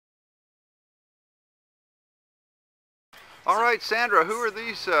All right, Sandra, who are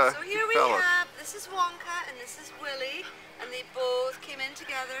these So here we fellas? have, this is Wonka and this is Willy, and they both came in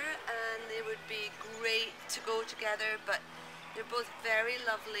together and they would be great to go together, but they're both very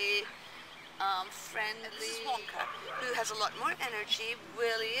lovely, friendly. And this is Wonka, who has a lot more energy.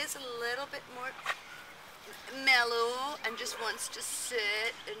 Willy is a little bit more mellow and just wants to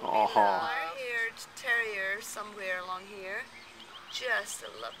sit and be loved. Our-haired terrier somewhere along here. Just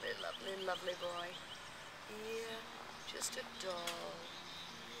a lovely, lovely, lovely boy. Yeah, just a doll.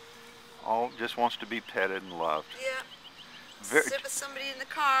 Oh, just wants to be petted and loved. Yeah. Sit with somebody in the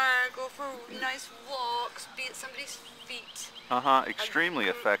car, go for nice walks, be at somebody's feet. Extremely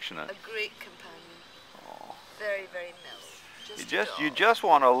affectionate. A great companion. Oh. Very, very mellow. You just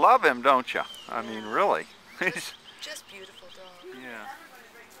want to love him, don't you? I mean, really. Just beautiful dog. Yeah.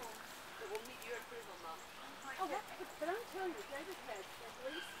 We'll meet your approval, Mom. But I'm telling you, David has at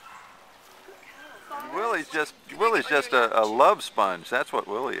least Willie's just a love sponge. That's what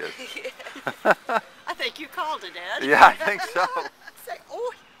Willy is. I think you called it, Ed. Yeah, I think so. Say,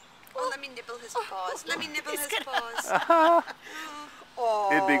 oh, let me nibble his paws. Let me nibble his paws.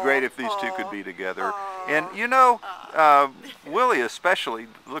 It'd be great if these two could be together. And you know, Willy especially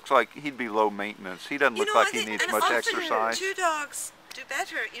looks like he'd be low maintenance. He doesn't look like he needs much exercise. Two dogs do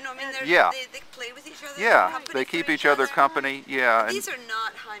better. You know, I mean, they play with each other. Yeah, they keep each other company. Yeah. These are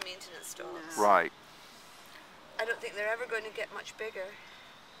not high maintenance dogs. Right. I don't think they're ever going to get much bigger.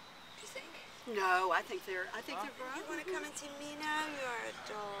 Do you think? No, I think they're grown. You want to come and see me now? You're a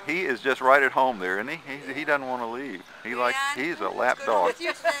dog. He is just right at home there, isn't he? He doesn't want to leave. He's a lap dog.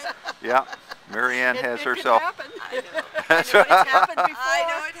 Yeah. Marianne has herself. I know. That's It's happened before. I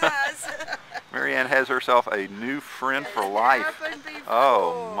know it has. Marianne has herself a new friend for life.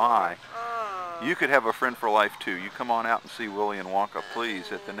 Oh my. You could have a friend for life too. You come on out and see Willy and Wonka,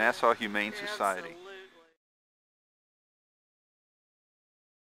 please, at the Nassau Humane Society.